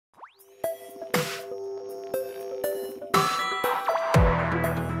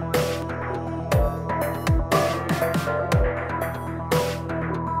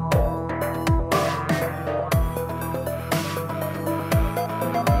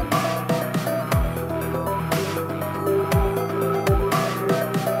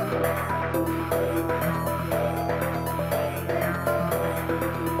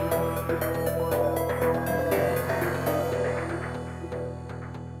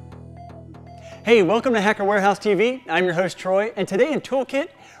Hey, welcome to Hacker Warehouse TV. I'm your host Troy, and today in Toolkit,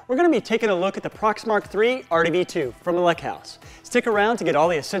 we're going to be taking a look at the Proxmark3 RDV2 from Elechouse. Stick around to get all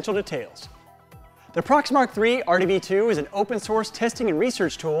the essential details. The Proxmark3 RDV2 is an open source testing and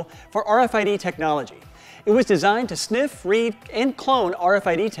research tool for RFID technology. It was designed to sniff, read, and clone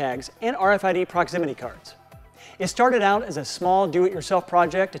RFID tags and RFID proximity cards. It started out as a small do-it-yourself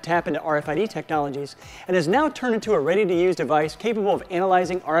project to tap into RFID technologies and has now turned into a ready-to-use device capable of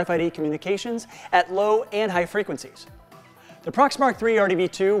analyzing RFID communications at low and high frequencies. The Proxmark3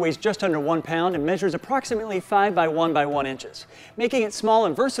 RDV2 weighs just under 1 pound and measures approximately 5 by 1 by 1 inches, making it small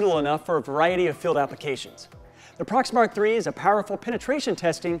and versatile enough for a variety of field applications. The Proxmark3 is a powerful penetration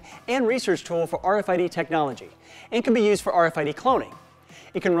testing and research tool for RFID technology and can be used for RFID cloning.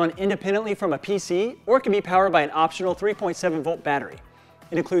 It can run independently from a PC or it can be powered by an optional 3.7 volt battery.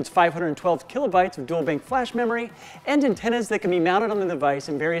 It includes 512 kilobytes of dual bank flash memory and antennas that can be mounted on the device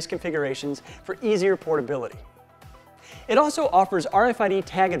in various configurations for easier portability. It also offers RFID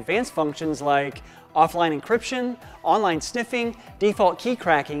tag advanced functions like offline encryption, online sniffing, default key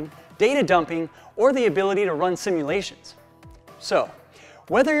cracking, data dumping, or the ability to run simulations. So,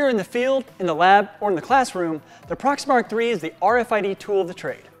 whether you're in the field, in the lab, or in the classroom, the Proxmark3 is the RFID tool of the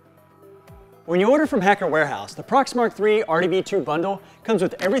trade. When you order from Hacker Warehouse, the Proxmark3 RDV2 bundle comes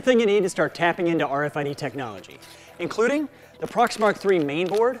with everything you need to start tapping into RFID technology, including the Proxmark3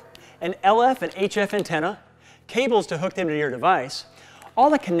 mainboard, an LF and HF antenna, cables to hook them to your device, all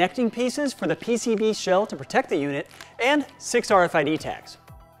the connecting pieces for the PCB shell to protect the unit, and 6 RFID tags.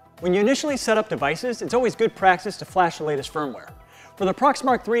 When you initially set up devices, it's always good practice to flash the latest firmware. For the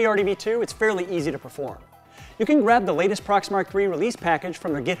Proxmark3 RDV2, it's fairly easy to perform. You can grab the latest Proxmark3 release package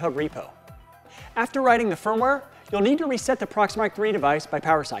from their GitHub repo. After writing the firmware, you'll need to reset the Proxmark3 device by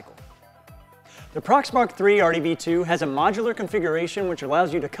power cycle. The Proxmark3 RDV2 has a modular configuration which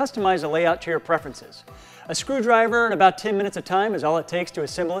allows you to customize the layout to your preferences. A screwdriver and about 10 minutes of time is all it takes to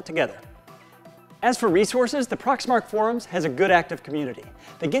assemble it together. As for resources, the Proxmark forums has a good active community.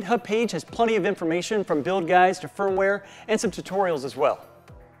 The GitHub page has plenty of information from build guides to firmware and some tutorials as well.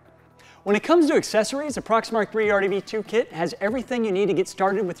 When it comes to accessories, the Proxmark3 RDV2 kit has everything you need to get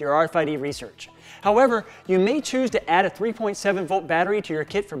started with your RFID research. However, you may choose to add a 3.7 volt battery to your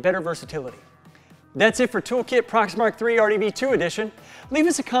kit for better versatility. That's it for Toolkit Proxmark3 RDV2 edition. Leave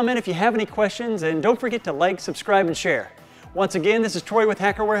us a comment if you have any questions, and don't forget to like, subscribe, and share. Once again, this is Troy with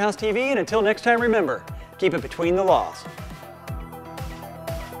Hacker Warehouse TV, and until next time, remember, keep it between the laws.